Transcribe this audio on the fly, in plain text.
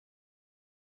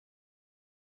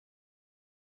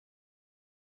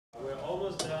We're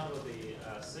almost done with the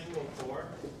single core.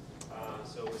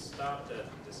 So we stopped at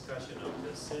discussion of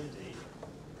the SIMD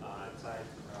type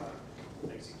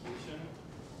execution,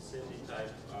 SIMD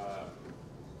type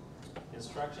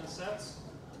instruction sets.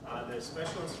 There's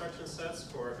special instruction sets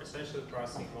for essentially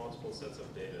processing multiple sets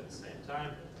of data at the same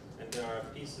time. And there are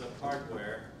pieces of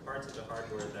hardware, parts of the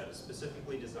hardware that are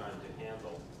specifically designed to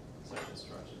handle such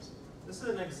instructions. This is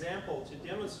an example to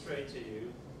demonstrate to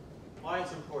you why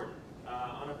it's important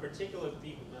on a particular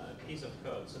piece of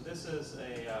code. So this is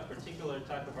a particular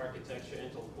type of architecture,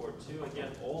 Intel Core 2,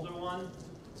 again, older one.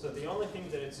 So the only thing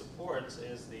that it supports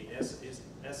is the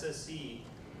SSE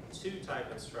 2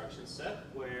 type instruction set,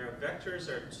 where vectors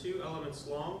are 2 elements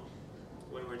long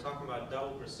when we're talking about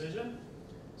double precision.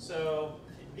 So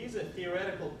these are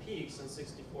theoretical peaks in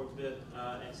 64-bit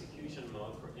execution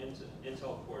mode for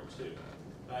Intel Core 2.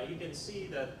 You can see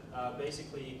that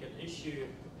basically you can issue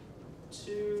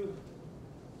two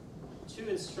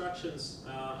instructions.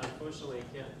 Unfortunately,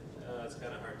 it's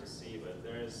kind of hard to see, but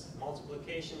there's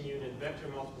multiplication unit, vector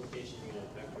multiplication unit,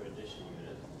 vector addition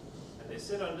unit. And they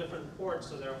sit on different ports,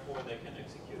 so therefore they can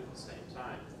execute at the same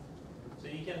time. So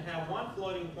you can have one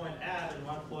floating point add and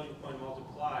one floating point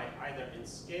multiply either in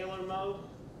scalar mode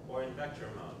or in vector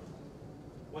mode.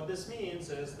 What this means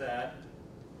is that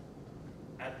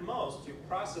at most your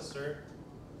processor,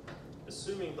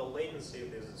 assuming the latency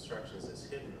of these instructions is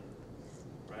hidden,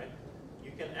 right?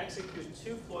 You can execute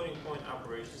 2 floating point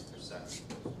operations per second.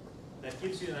 That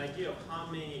gives you an idea of how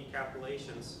many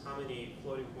calculations, how many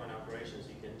floating point operations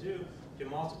you can do. If you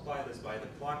multiply this by the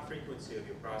clock frequency of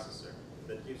your processor,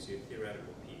 that gives you a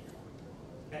theoretical peak.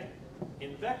 Okay?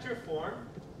 In vector form,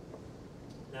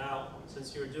 now,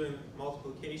 since you're doing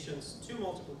multiplications, 2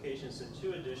 multiplications and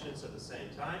 2 additions at the same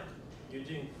time, you're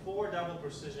doing 4 double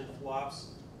precision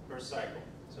flops per cycle,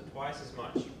 so twice as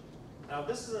much. Now,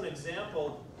 this is an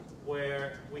example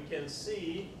where we can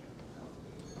see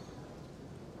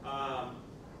how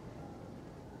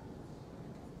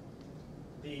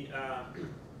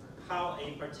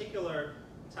a particular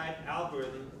type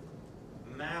algorithm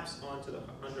maps onto the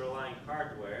underlying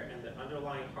hardware, and the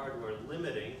underlying hardware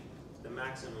limiting the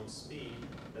maximum speed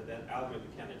that that algorithm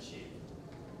can achieve.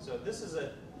 So this is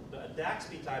a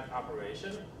DAXP type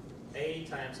operation, a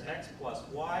times x plus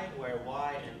y, where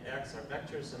y and x are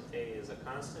vectors and a is a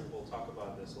constant. We'll talk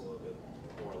about this a little bit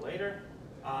more later.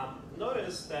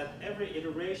 Notice that every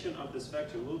iteration of this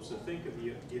vector loop, so think of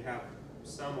you have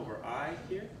sum over I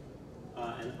here,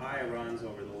 and I runs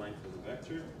over the length of the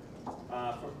vector.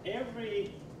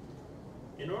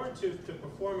 In order to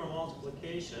perform a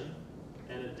multiplication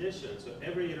and addition, so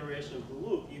every iteration of the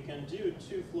loop, you can do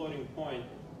 2 floating point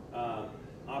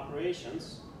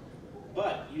operations,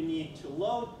 but you need to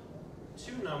load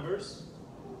 2 numbers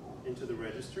into the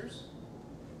registers,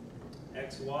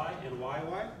 xy and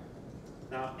yy.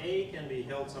 Now a can be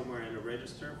held somewhere in a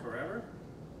register forever,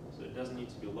 so it doesn't need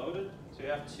to be loaded. So you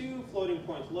have 2 floating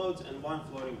point loads and 1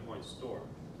 floating point store.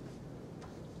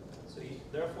 So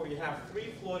therefore you have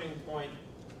 3 floating point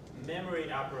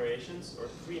memory operations, or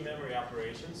 3 memory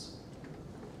operations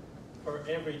for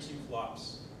every 2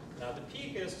 flops. Now the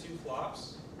peak is 2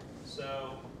 flops,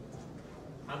 so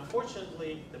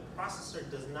unfortunately the processor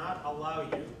does not allow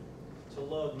you to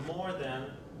load more than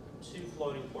 2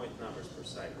 floating point numbers per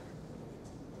cycle.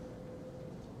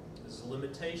 This is a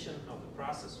limitation of the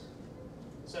processor.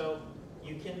 So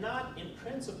you cannot, in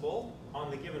principle, on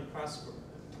the given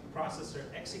processor,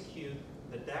 execute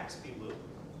the DAXP loop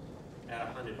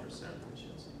at 100%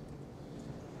 efficiency.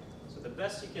 So the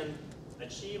best you can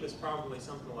achieve is probably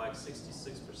something like 66%,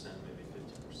 maybe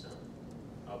 50%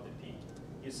 of the peak.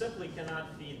 You simply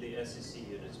cannot feed the SEC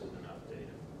units with enough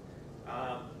data.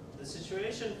 The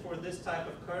situation for this type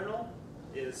of kernel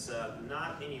is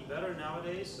not any better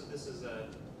nowadays. So this is a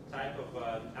type of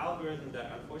algorithm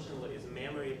that unfortunately is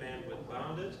memory bandwidth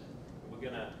bounded. We're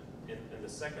going to, in the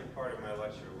second part of my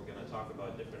lecture, we're going to talk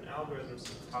about different algorithms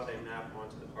and how they map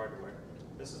onto the hardware.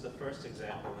 This is the first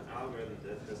example of an algorithm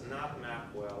that does not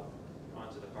map well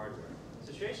onto the hardware. The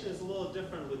situation is a little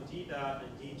different with DDOT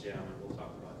and DJAM, and we'll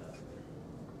talk about that.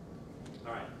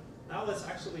 All right, now let's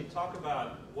actually talk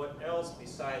about what else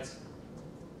besides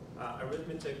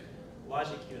arithmetic,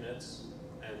 logic units,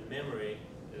 and memory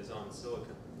is on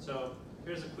silicon. So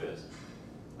here's a quiz.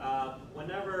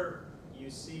 Whenever you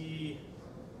see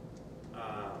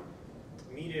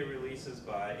media releases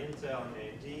by Intel and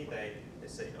AMD, they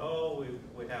say, oh,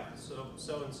 we have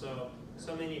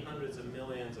so many hundreds of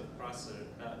millions of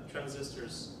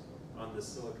transistors on the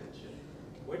silicon chip.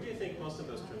 Where do you think most of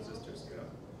those transistors go?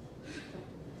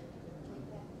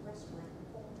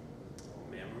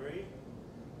 Memory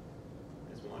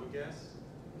is one guess.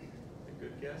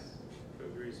 guess? Who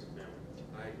agrees with memory?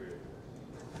 I agree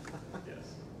with you. Yes.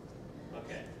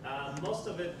 Okay. Most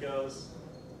of it goes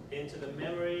into the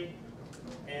memory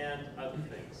and other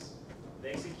things. The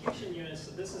execution unit,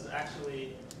 so this is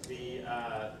actually the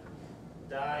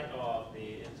die of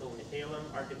the Intel Nehalem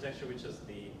architecture, which is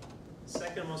the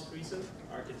second most recent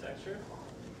architecture.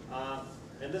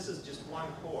 And this is just one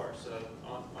core. So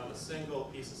on a single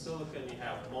piece of silicon, you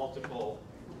have multiple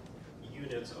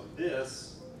units of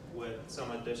this with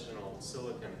some additional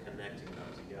silicon connecting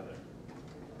them together.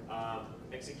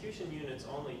 Execution units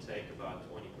only take about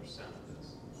 20% of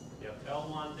this. You have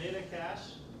L1 data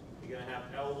cache. You're going to have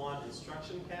L1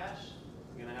 instruction cache.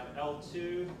 You're going to have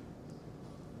L2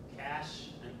 cache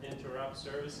and interrupt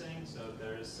servicing. So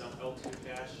there is some L2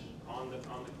 cache on the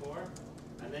core.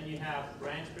 And then you have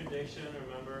branch prediction.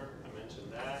 Remember, I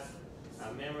mentioned that.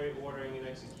 Memory ordering and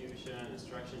execution,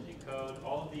 instruction decode.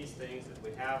 All of these things that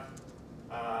we have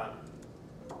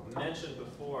mentioned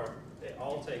before, they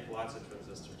all take lots of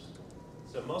transistors.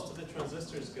 So most of the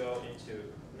transistors go into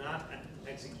not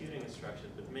executing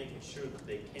instructions, but making sure that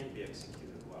they can be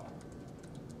executed well.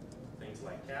 Things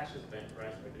like caches, branch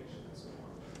prediction, and so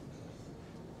on.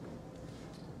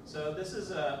 So this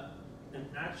is an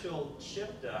actual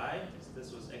chip die.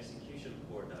 This was execution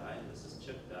core die, and this is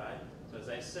chip die. So as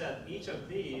I said, each of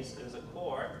these is a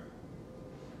core,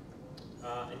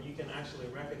 and you can actually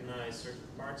recognize certain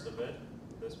parts of it.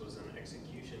 This was an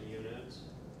execution unit,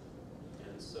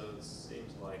 and so it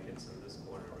seems like it's in this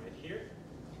corner right here.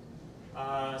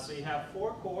 So you have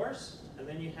 4 cores, and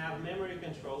then you have memory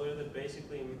controller that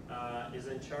basically is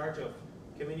in charge of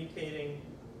communicating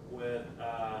with,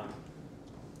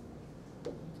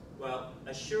 well,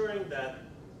 assuring that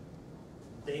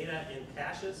data in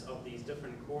caches of these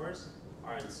different cores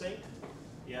are in sync.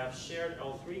 You have shared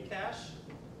L3 cache.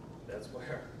 That's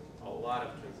where a lot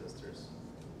of transistors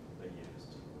are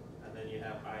used. And then you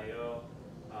have I/O.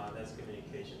 That's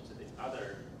communication to the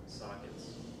other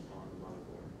sockets on the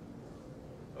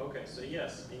motherboard. Okay, so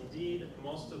yes, indeed,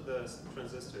 most of the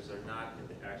transistors are not in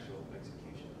the actual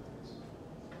execution nodes.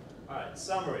 All right,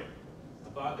 summary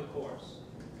about the cores.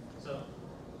 So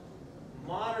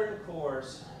modern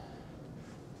cores,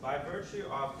 by virtue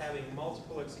of having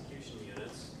multiple execution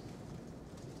units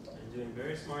and doing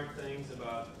very smart things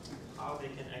about how they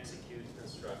can execute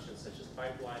instructions such as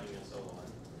pipelining and so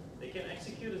on, they can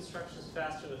execute instructions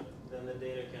faster than the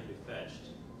data can be fetched.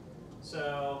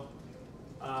 So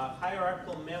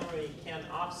hierarchical memory can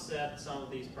offset some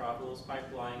of these problems,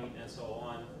 pipelining and so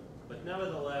on, but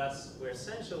nevertheless, we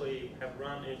essentially have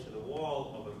run into the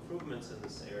wall of improvements in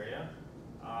this area.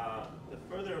 The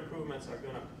further improvements are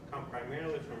going to come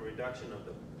primarily from reduction of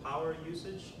the power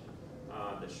usage,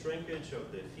 the shrinkage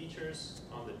of the features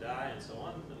on the die, and so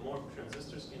on. The more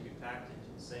transistors can be packed into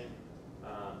the same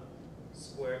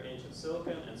square inch of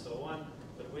silicon, and so on.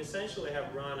 But we essentially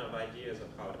have run of ideas of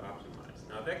how to optimize.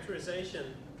 Now,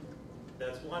 vectorization,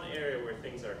 that's one area where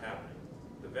things are happening.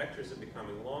 The vectors are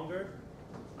becoming longer.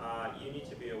 You need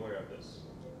to be aware of this.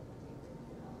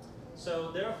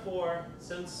 So therefore,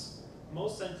 since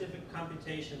most scientific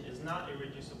computation is not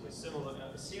irreducibly similar,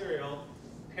 serial,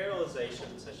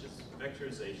 parallelization, such as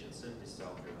vectorization, simply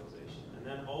cell parallelization, and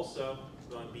then also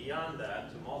going beyond that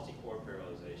to multi-core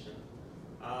parallelization,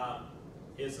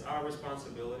 is our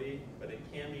responsibility, but it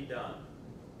can be done.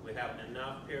 We have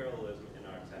enough parallelism in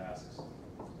our tasks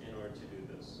in order to do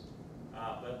this.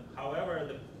 But however,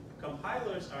 the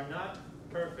compilers are not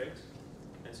perfect,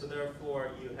 and so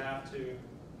therefore you have to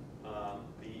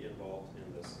be involved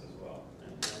in this as well,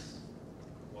 and that's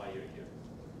why you're here.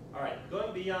 All right,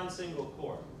 going beyond single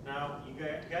core. Now, you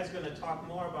guys are going to talk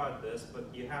more about this, but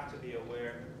you have to be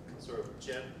aware, sort of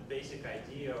basic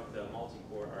idea of the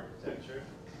multi-core architecture.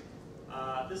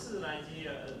 This is an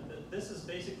idea, this is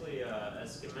basically a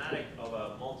schematic of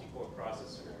a multi-core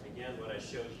processor. Again, what I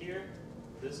showed here,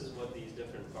 this is what these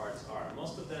different parts are.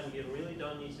 Most of them you really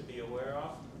don't need to be aware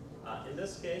of. In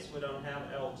this case, we don't have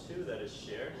L2 that is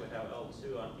shared. We have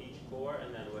L2 on each core,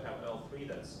 and then we have L3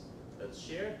 that's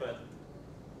shared, but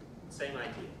same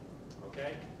idea,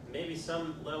 okay? Maybe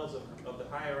some levels of the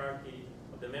hierarchy,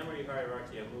 of the memory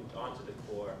hierarchy have moved onto the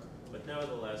core, but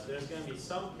nevertheless, there's going to be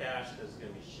some cache that's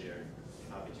going to be shared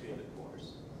between the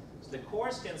cores. So the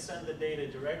cores can send the data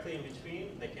directly in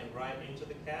between. They can write into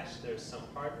the cache. There's some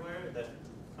hardware that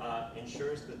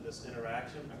ensures that this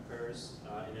interaction occurs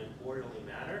in an orderly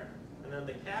manner. And then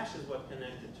the cache is what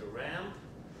connected to RAM.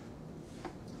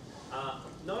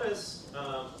 Notice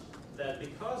that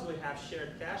because we have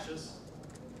shared caches,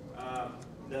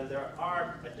 then there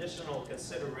are additional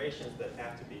considerations that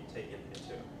have to be taken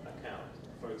into account.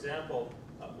 For example,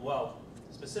 well,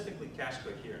 specifically cache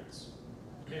coherence.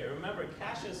 Okay, remember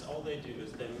caches, all they do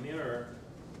is they mirror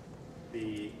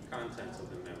the contents of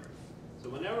the memory. So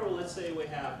whenever, let's say we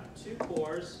have two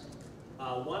cores,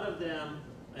 one of them,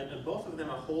 and both of them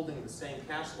are holding the same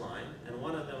cache line, and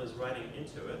one of them is writing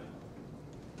into it,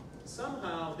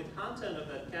 somehow the content of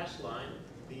that cache line,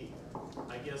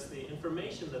 I guess the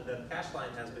information that that cache line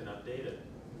has been updated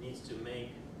needs to make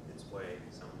its way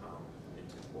somehow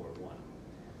into core 1.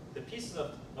 The pieces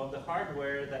of the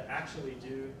hardware that actually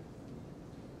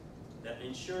that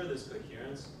ensure this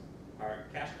coherence are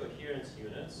cache coherence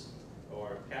units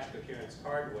or cache coherence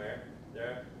hardware.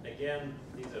 Again,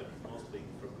 these are mostly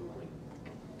for Googling,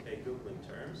 okay, Googling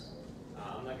terms.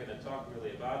 I'm not going to talk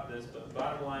really about this, but the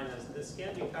bottom line is this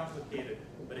can be complicated,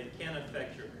 but it can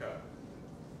affect your code.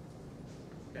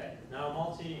 Okay, now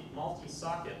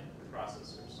multi-socket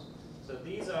processors. So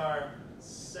these are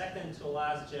second to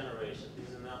last generation.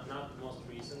 These are not the most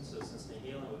recent. So since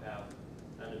Nehalem, we have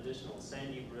an additional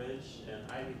Sandy Bridge and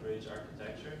Ivy Bridge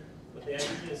architecture, but the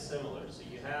idea is similar. So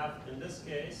you have, in this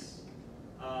case,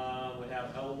 we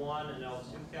have L1 and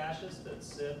L2 caches that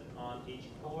sit on each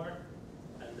core,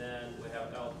 and then we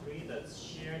have L3 that's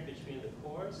shared between the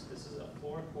cores. This is a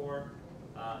 4-core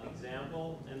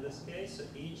example in this case. So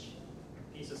each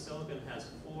piece of silicon has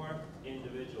 4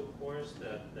 individual cores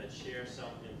that share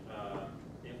some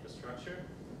infrastructure.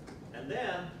 And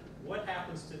then, what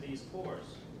happens to these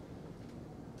cores?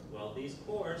 Well, these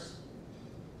cores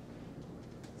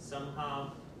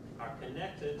somehow are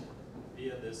connected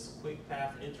via this quick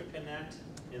path interconnect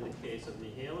in the case of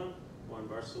Nehalem, or in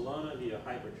Barcelona via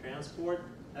hypertransport.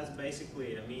 That's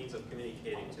basically a means of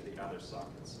communicating to the other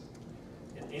sockets.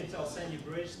 In Intel Sandy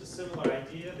Bridge, the similar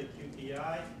idea, the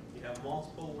QPI, you have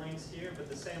multiple links here, but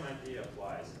the same idea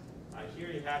applies. Here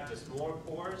you have just more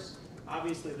cores.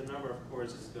 Obviously, the number of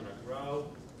cores is going to grow,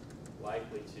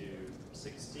 likely to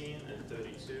 16 and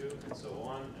 32 and so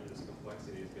on, and this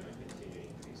complexity is going to continue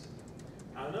increasing.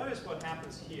 Now notice what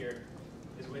happens here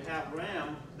is we have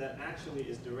RAM that actually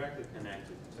is directly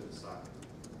connected to the socket.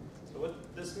 So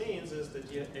what this means is that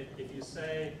if you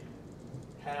say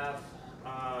have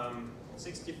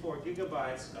 64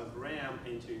 gigabytes of RAM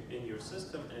in your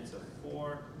system, and it's a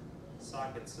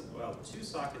 2-socket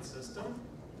system,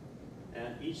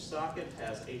 and each socket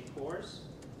has 8 cores,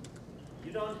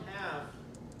 you don't have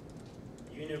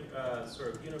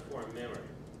sort of uniform memory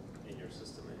in your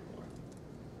system anymore.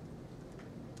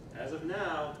 As of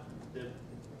now, the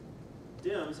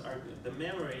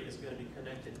memory is going to be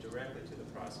connected directly to the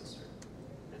processor.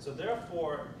 And so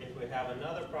therefore, if we have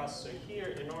another processor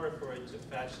here, in order for it to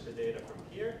fetch the data from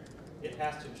here, it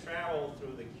has to travel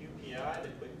through the QPI, the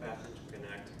quick path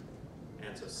interconnect.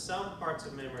 And so some parts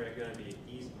of memory are going to be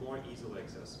more easily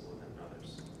accessible than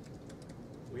others.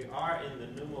 We are in the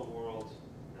NUMA world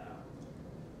now.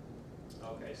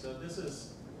 Okay, so this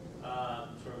is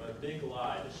sort of a big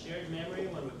lie. The shared memory,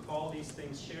 when we call these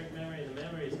things shared memory, the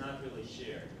memory is not really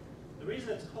shared. The reason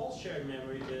it's called shared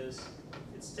memory is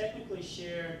it's technically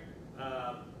shared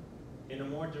in a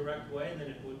more direct way than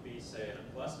it would be, say, in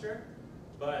a cluster.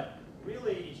 But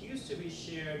really, it used to be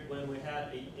shared when we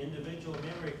had an individual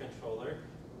memory controller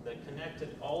that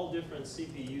connected all different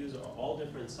CPUs or all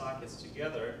different sockets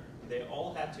together. They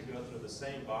all had to go through the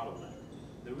same bottleneck.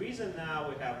 The reason now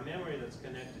we have memory that's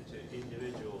connected to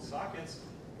individual sockets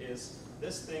is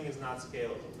this thing is not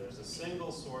scalable. There's a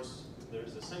single source,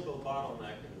 there's a single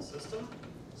bottleneck in the system.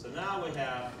 So now we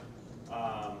have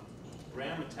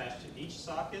RAM attached to each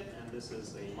socket, and this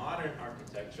is a modern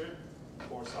architecture,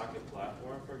 4-socket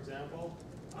platform, for example,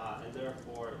 and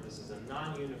therefore this is a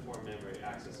non-uniform memory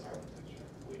access architecture.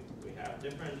 We have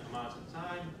different amounts of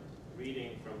time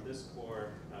reading from this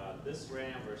core, this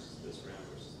RAM versus this RAM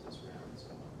versus this RAM, and so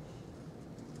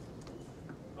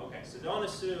on. Okay, so don't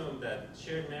assume that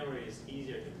shared memory is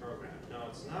easier to program. No,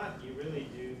 it's not. You really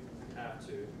do have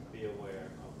to be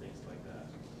aware of things like that.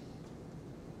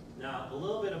 Now, a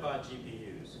little bit about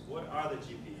GPUs. What are the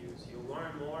GPUs? You'll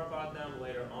learn more about them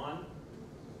later on.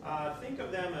 Think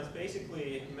of them as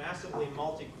basically massively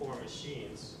multi-core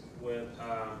machines with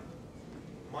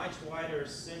much wider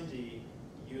SIMD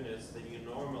units than you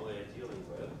normally are dealing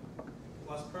with,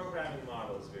 plus programming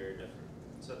model is very different.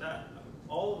 So that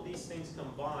all of these things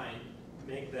combined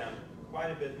make them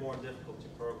quite a bit more difficult to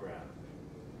program.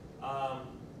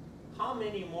 How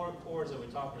many more cores are we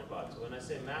talking about? So when I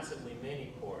say massively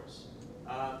many cores,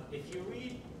 if you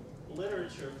read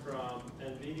literature from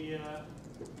NVIDIA,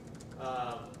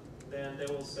 then they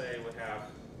will say we have,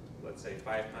 let's say,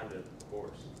 500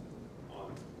 cores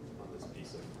on this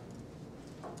piece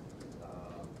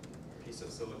of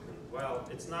silicon. Well,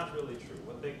 it's not really true.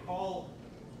 What they call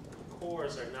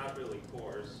cores are not really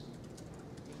cores.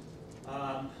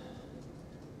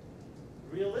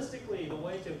 Realistically, the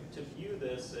way to view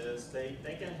this is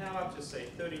they can have up to, say,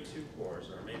 32 cores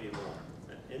or maybe more.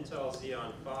 Intel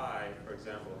Xeon Phi, for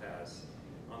example, has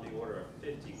on the order of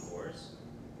 50 cores.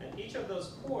 And each of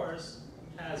those cores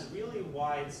has really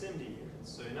wide SIMD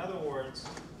units. So in other words,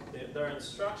 there are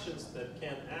instructions that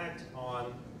can act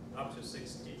on up to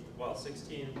 16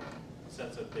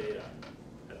 sets of data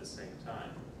at the same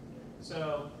time.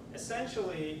 So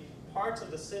essentially, parts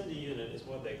of the SIMD unit is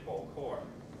what they call core,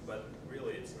 but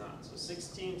really it's not. So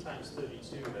 16 times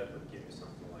 32, that would give you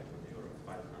something like on the order of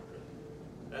 500.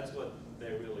 That's what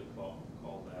they really call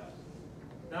that.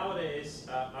 Nowadays,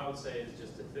 I would say it's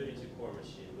just a 32-core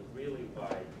machine with really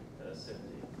wide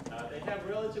SIMD. They have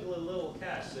relatively little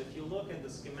cache. So if you look at the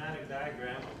schematic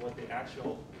diagram of what the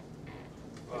actual,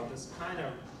 well, this kind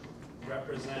of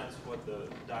represents what the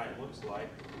die looks like.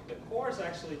 The cores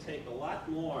actually take a lot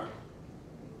more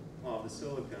of the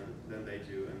silicon than they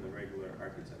do in the regular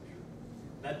architecture.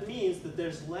 That means that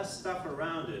there's less stuff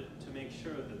around it to make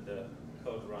sure that the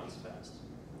code runs fast,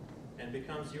 and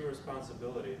becomes your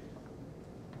responsibility,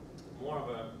 more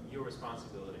of your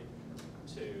responsibility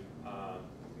to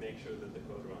make sure that the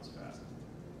code runs fast.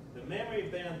 The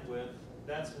memory bandwidth,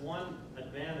 that's one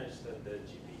advantage that the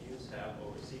GPUs have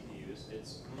over CPUs.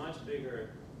 It's much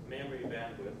bigger memory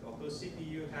bandwidth, although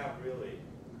CPU have really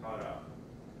caught up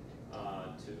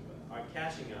are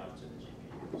catching up to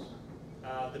the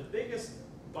GPUs. The biggest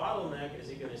bottleneck, as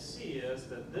you're going to see, is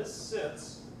that this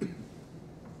sits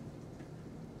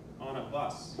on a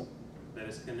bus that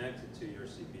is connected to your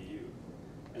CPU.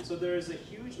 And so there is a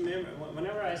huge memory.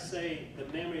 Whenever I say the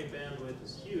memory bandwidth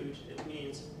is huge, it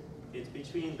means it's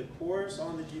between the cores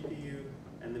on the GPU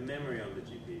and the memory on the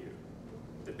GPU.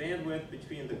 The bandwidth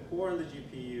between the core on the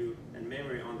GPU and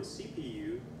memory on the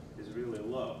CPU is really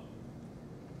low.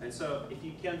 And so if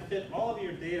you can fit all of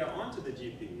your data onto the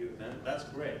GPU, then that's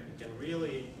great. You can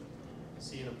really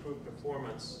see an improved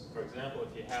performance. For example,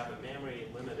 if you have a memory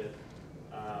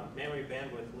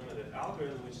bandwidth limited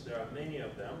algorithm, which there are many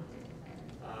of them,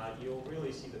 you'll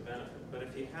really see the benefit. But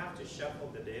if you have to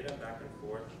shuffle the data back and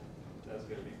forth, that's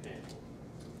going to be painful.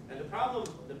 And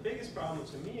the biggest problem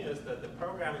to me is that the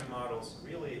programming models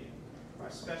really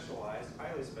are specialized,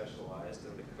 highly specialized,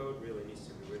 and the code really needs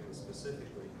to be written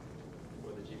specifically for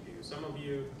the GPU. Some of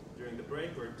you during the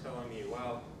break were telling me,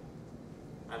 well,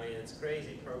 I mean, it's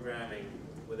crazy programming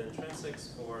with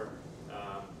intrinsics for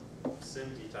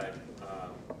SIMD type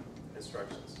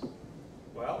instructions.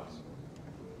 Well,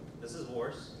 this is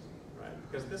worse,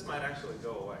 right? Because this might actually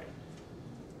go away.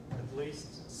 At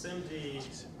least SIMD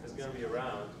is going to be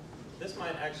around. This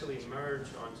might actually merge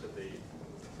onto the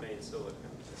main silicon.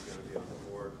 It's going to be on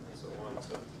the board and so on.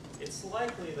 So it's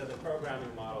likely that the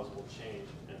programming models will change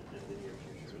in the near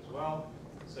future as well.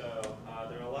 So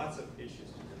there are lots of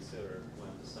issues to consider when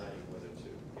deciding whether to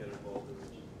get involved in the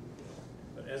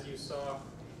GPU. But as you saw,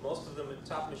 most of the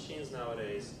top machines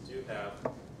nowadays do have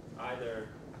either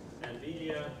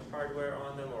NVIDIA hardware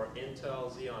on them or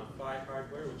Intel Xeon Phi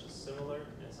hardware, which is similar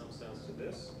in some sense to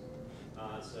this.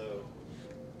 So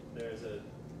there's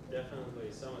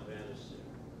definitely some advantage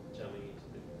to jumping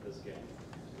into this game.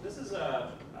 This is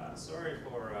sorry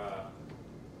for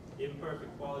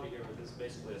imperfect quality here, but this is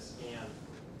basically a scan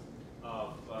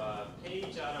of a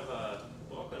page out of a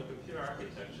book on computer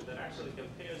architecture that actually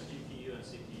compares GPU and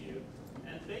CPU,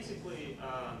 and basically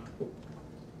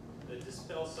it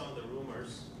dispels some of the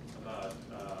rumors about,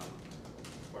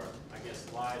 or I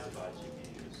guess lies about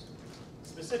GPUs.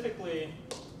 Specifically,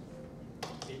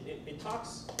 it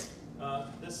talks,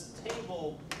 this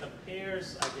table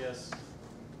compares, I guess,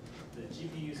 the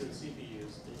GPUs and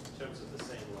CPUs in terms of the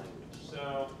same language.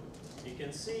 So you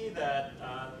can see that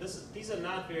these are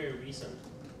not very recent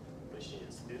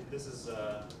machines. This is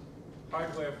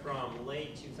hardware from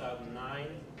late 2009,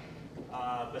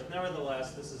 but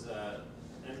nevertheless, this is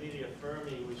NVIDIA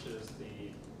Fermi, which is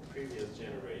the previous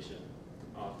generation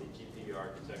of the GPU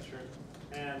architecture,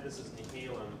 and this is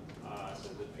Nehalem, so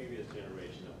the previous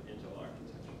generation of Intel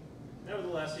architecture.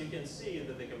 Nevertheless, you can see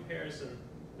that the comparison,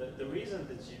 the reason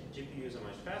that GPUs are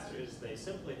much faster is they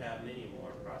simply have many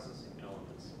more processing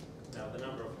elements. Now, the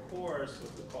number of cores,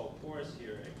 what we call cores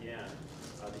here, again,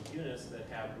 are the units that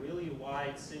have really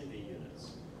wide SIMD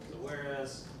units. So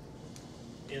whereas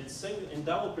in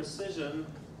double precision,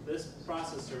 this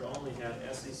processor only had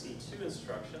SEC2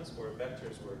 instructions where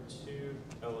vectors were 2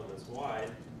 elements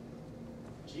wide.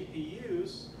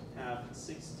 GPUs have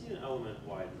 16 element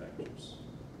wide vectors.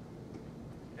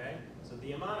 Okay? So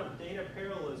the amount of data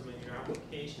parallelism in your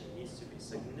application needs to be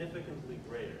significantly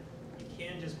greater. You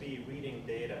can't just be reading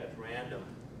data at random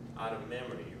out of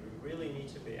memory. You really need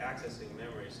to be accessing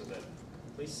memory so that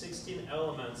at least 16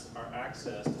 elements are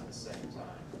accessed at the same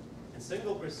time. In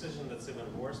single precision, that's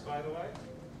even worse, by the way,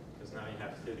 because now you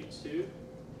have 32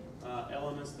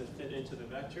 elements that fit into the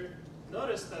vector.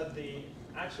 Notice that the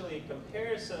actually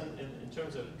comparison in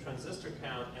terms of transistor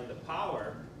count and the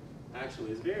power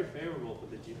actually is very favorable for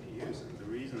the GPUs, and the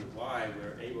reason why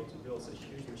we're able to build such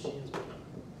huge machines with them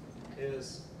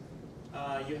is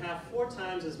you have 4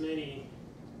 times as many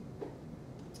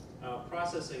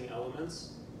processing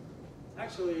elements.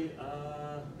 Actually,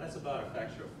 that's about a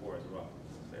factor of 4 as well.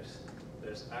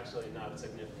 There's actually not a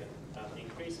significant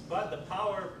increase, but the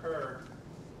power per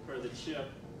the chip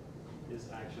is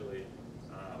actually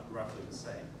roughly the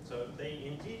same. So they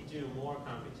indeed do more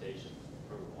computation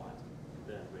per watt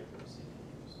than regular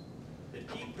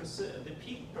CPUs. The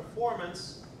peak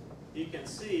performance, you can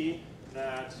see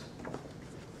that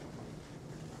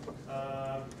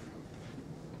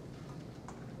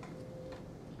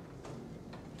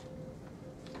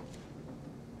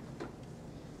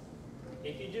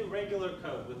if you do regular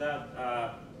code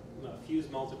without fuse,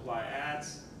 multiply,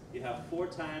 adds, you have 4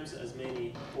 times as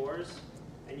many cores,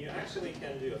 and you actually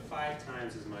can do 5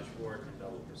 times as much work in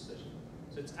double precision.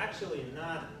 So it's actually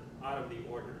not out of the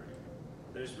ordinary.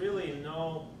 There's really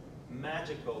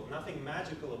nothing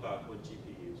magical about what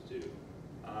GPUs do.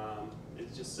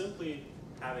 It's just simply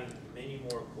having many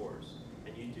more cores.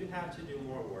 And you do have to do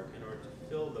more work in order to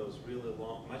fill those really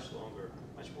long, much longer,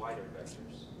 much wider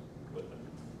vectors with them.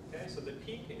 Okay, so the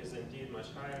peak is indeed much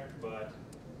higher, but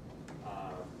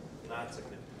not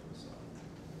significantly so.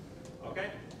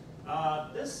 Okay,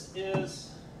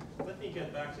 let me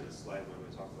get back to this slide when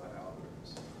we talk about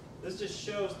algorithms. This just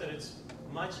shows that it's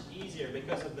much easier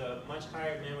because of the much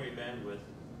higher memory bandwidth.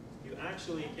 You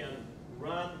actually can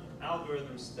run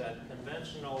algorithms that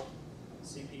conventional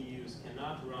CPUs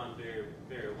cannot run very,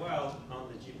 very well. On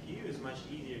the GPU, it's much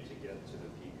easier to get to the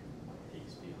peak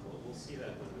speed. We'll see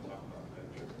that when we talk about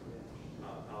vector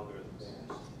algorithms.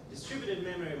 Distributed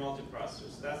memory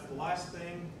multiprocessors. That's the last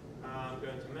thing I'm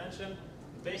going to mention.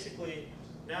 Basically,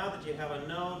 now that you have a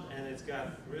node and it's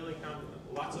got really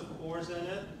lots of cores in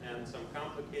it and some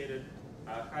complicated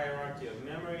hierarchy of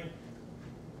memory,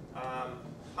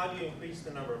 how do you increase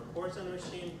the number of cores in a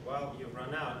machine? Well, you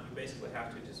run out. You basically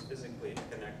have to just physically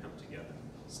connect them together.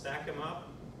 Stack them up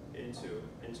into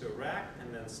a rack,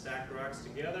 and then stack racks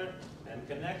together and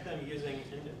connect them using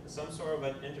some sort of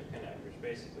an interconnect, which is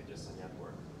basically just a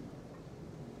network.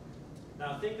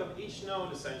 Now think of each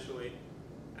node essentially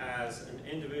as an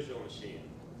individual machine.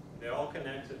 They're all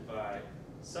connected by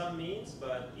some means,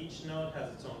 but each node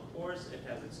has its own cores, it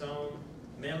has its own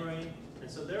memory, and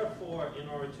so therefore, in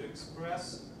order to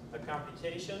express a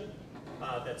computation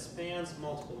that spans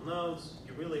multiple nodes,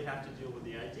 you really have to deal with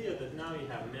the idea that now you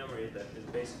have memory that is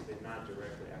basically not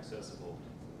directly accessible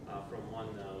from one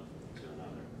node to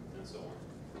another, and so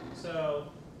on. So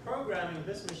programming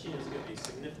this machine is going to be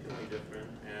significantly different,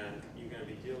 and you're going to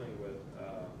be dealing with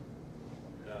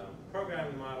a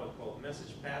programming model called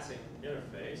message passing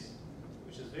interface,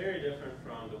 which is very different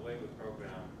from the way we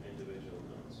program individual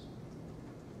nodes.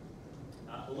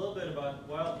 A little bit about,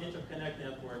 well, interconnect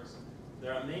networks.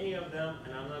 There are many of them,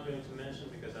 and I'm not going to mention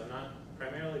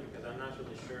primarily because I'm not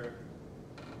really sure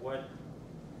what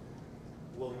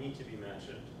will need to be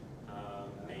mentioned.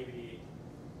 Maybe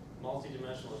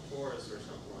multidimensional torus or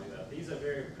something like that. These are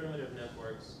very primitive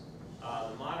networks.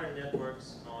 The modern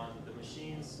networks on the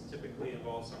machines typically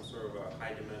involve some sort of a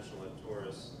high-dimensional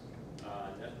torus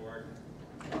network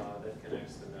that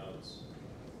connects the nodes.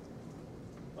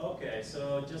 Okay,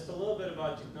 so just a little bit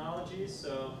about technologies.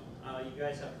 So you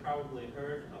guys have probably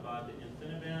heard about the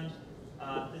InfiniBand.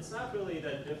 It's not really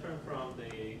that different from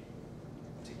the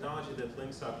technology that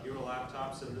links up your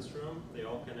laptops in this room. They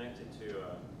all connected to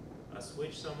a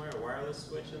switch somewhere, a wireless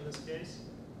switch in this case.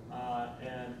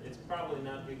 And it's probably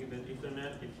not gigabit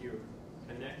Ethernet. If you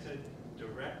connected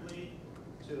directly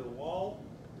to the wall,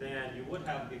 then you would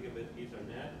have gigabit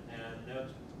Ethernet, and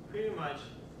that's pretty much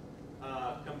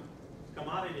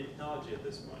commodity technology at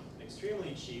this point.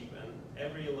 Extremely cheap, and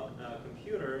every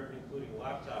computer, including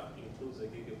laptop, includes a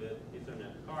gigabit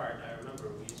Ethernet card. I remember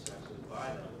we used to actually buy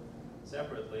them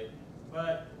separately.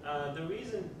 But the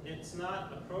reason it's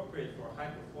not appropriate for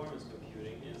high-performance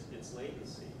computing is its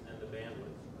latency and the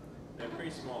bandwidth. They're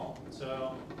pretty small.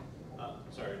 So,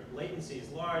 latency is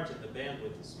large and the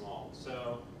bandwidth is small.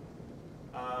 So,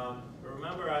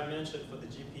 remember I mentioned for the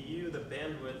GPU, the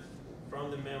bandwidth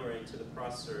from the memory to the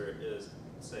processor is,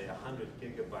 say, 100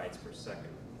 gigabytes per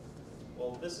second.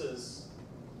 Well, this is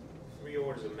 3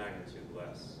 orders of magnitude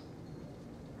less,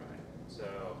 right?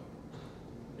 So,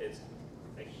 it's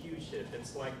a huge hit.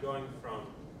 It's like going from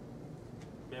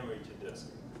memory to disk.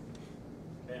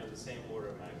 the same order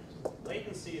of magnitude.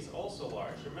 Latency is also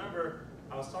large. Remember,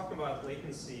 I was talking about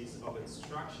latencies of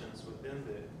instructions within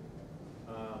the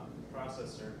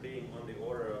processor being on the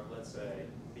order of, let's say,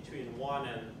 between 1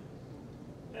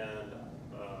 and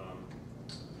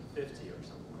 50 or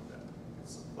something like that.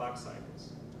 It's clock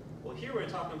cycles. Well, here we're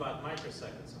talking about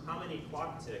microseconds. So how many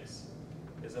clock ticks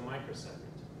is a microsecond?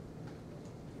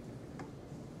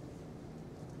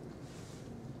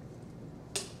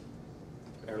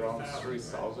 Around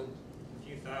 3,000. A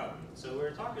few thousand. So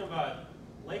we're talking about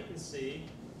latency,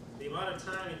 the amount of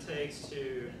time it takes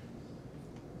to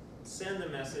send a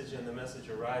message and the message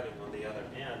arriving on the other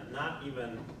end, not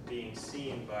even being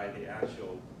seen by the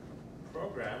actual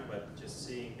program, but just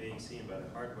being seen by the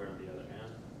hardware on the other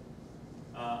end,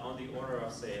 on the order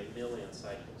of, say, 1 million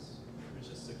cycles, which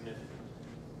is significant.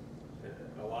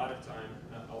 A lot of time,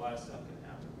 a lot of stuff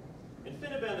can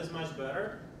happen. InfiniBand is much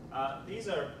better. These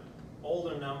are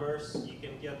older numbers. You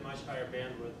can get much higher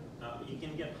bandwidth. You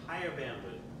can get higher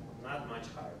bandwidth, not much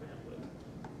higher bandwidth,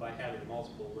 by having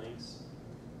multiple links.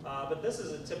 But this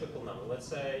is a typical number. Let's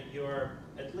say you're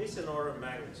at least an order of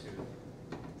magnitude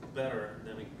better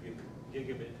than a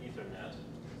gigabit Ethernet,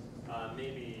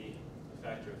 maybe a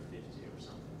factor of 50 or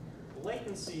something.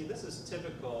 Latency, this is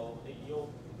typical.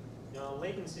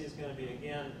 Latency is going to be,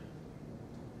 again,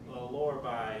 lower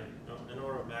by an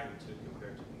order of magnitude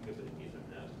compared to gigabit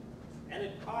Ethernet. And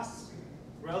it costs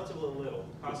relatively little.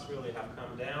 Costs really have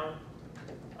come down.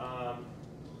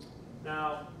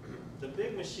 Now, the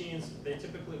big machines, they're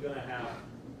typically going to have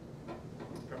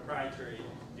proprietary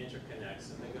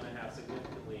interconnects, and they're going to have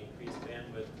significantly increased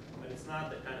bandwidth, but it's not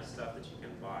the kind of stuff that you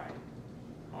can buy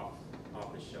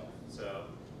off the shelf. So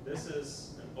this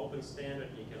is an open standard.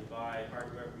 You can buy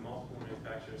hardware from multiple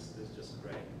manufacturers. This is just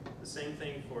great. The same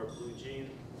thing for a Blue Gene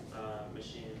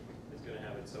machine is going to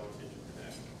have its own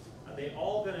interconnect. They're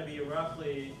all going to be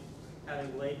roughly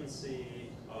having latency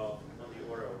on the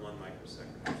order of 1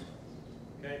 microsecond or so.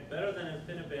 Okay, better than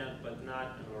InfiniBand, but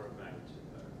not an order of magnitude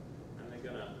better. And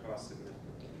they're going to cost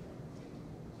significantly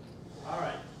more. All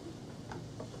right.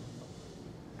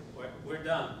 We're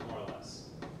done, more or less.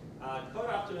 Code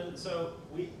optimism, so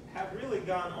we have really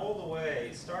gone all the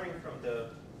way, starting from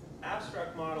the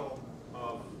abstract model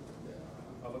of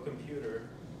a computer,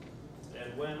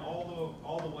 and went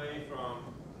all the way from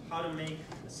how to make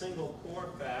a single core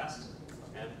fast,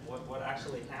 and what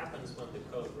actually happens when the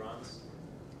code runs,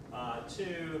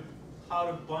 to how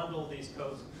to bundle these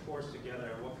cores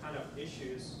together, and what kind of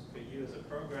issues for you as a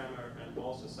programmer and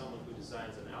also someone who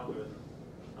designs an algorithm,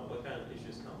 what kind of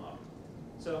issues come up.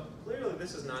 So clearly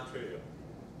this is not trivial.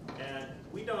 And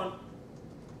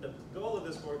the goal of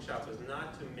this workshop is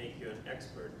not to make you an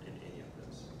expert in any of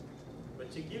this,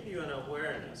 but to give you an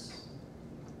awareness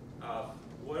of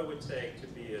what it would take to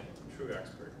be a true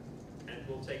expert. And it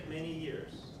will take many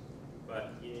years,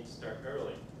 but you need to start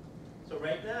early. So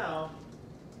right now,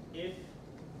 if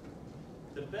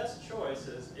the best choice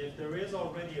is if there is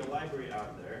already a library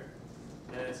out there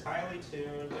that is highly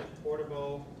tuned and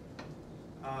portable,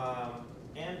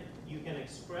 and you can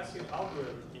express your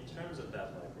algorithm in terms of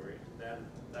that library, then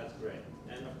that's great.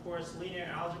 And of course, linear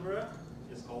algebra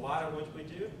is a lot of what we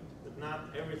do, but not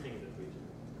everything that we do.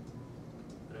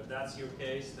 And if that's your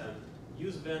case, then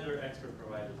use vendor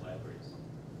expert-provided libraries.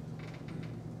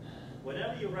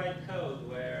 Whenever you write code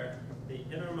where the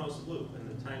innermost loop and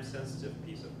the time-sensitive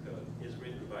piece of code is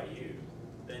written by you,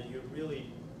 then you're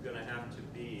really going to have to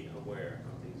be aware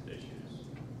of these issues.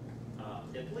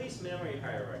 At least memory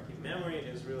hierarchy. Memory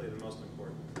is really the most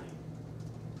important thing.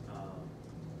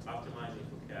 Optimizing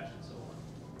for cache and so on.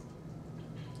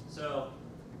 So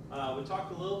we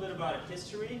talked a little bit about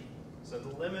history. So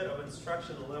the limit of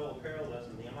instruction level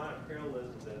parallelism, the amount of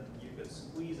parallelism that you could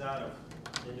squeeze out of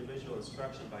individual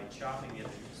instruction by chopping it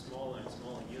into smaller and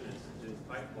smaller units and doing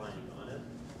pipelining on it.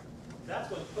 That's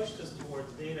what pushed us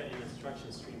towards data and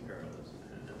instruction stream parallelism.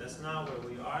 And that's not where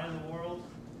we are in the world.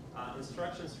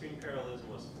 Instruction stream parallelism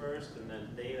was first, and then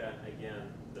data,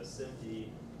 again, the SIMD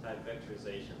type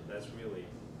vectorization. That's really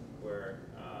where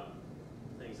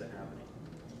things are happening.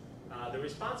 The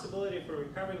responsibility for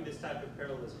recovering this type of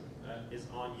parallelism is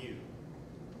on you.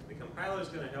 The compiler is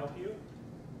going to help you,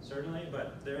 certainly,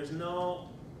 but there's no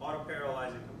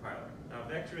auto-parallelizing compiler. Now,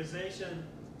 vectorization,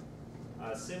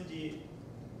 SIMD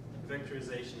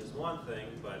vectorization is one thing,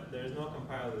 but there's no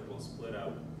compiler that will split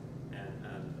up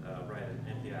and write an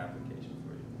NPI application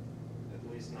for you,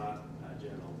 at least not a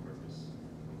general purpose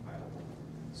compiler.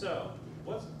 So,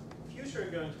 what future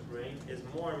are going to bring is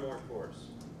more and more cores.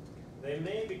 They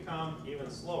may become even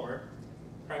slower,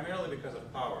 primarily because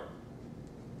of power.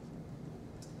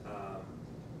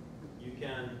 You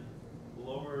can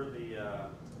lower the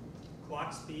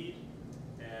speed,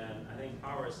 and I think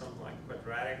power is something like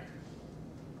quadratic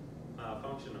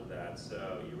function of that.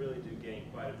 So you really do gain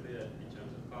quite a bit in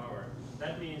terms of power.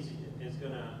 That means it's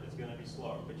gonna be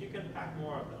slower, but you can pack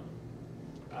more of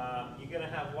them. You're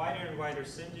gonna have wider and wider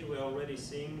SIMD. We're already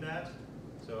seeing that.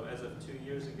 So as of 2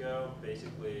 years ago,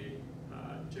 basically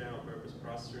general purpose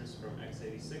processors from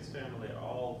x86 family are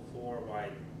all 4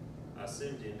 wide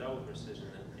SIMD in double precision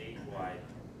and 8 wide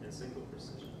in single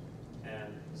precision.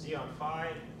 And Xeon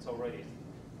Phi, it's already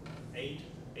 8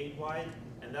 wide,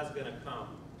 and that's going to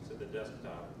come to the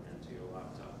desktop and to your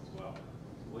laptop as well.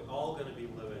 We're all going to be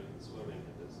living, swimming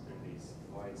in these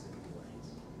wide single lanes.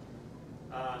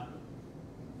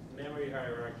 Memory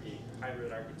hierarchy,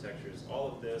 hybrid architectures, all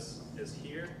of this is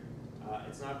here.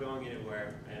 It's not going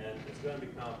anywhere, and it's going to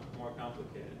become more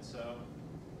complicated. So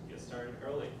get started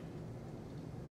early.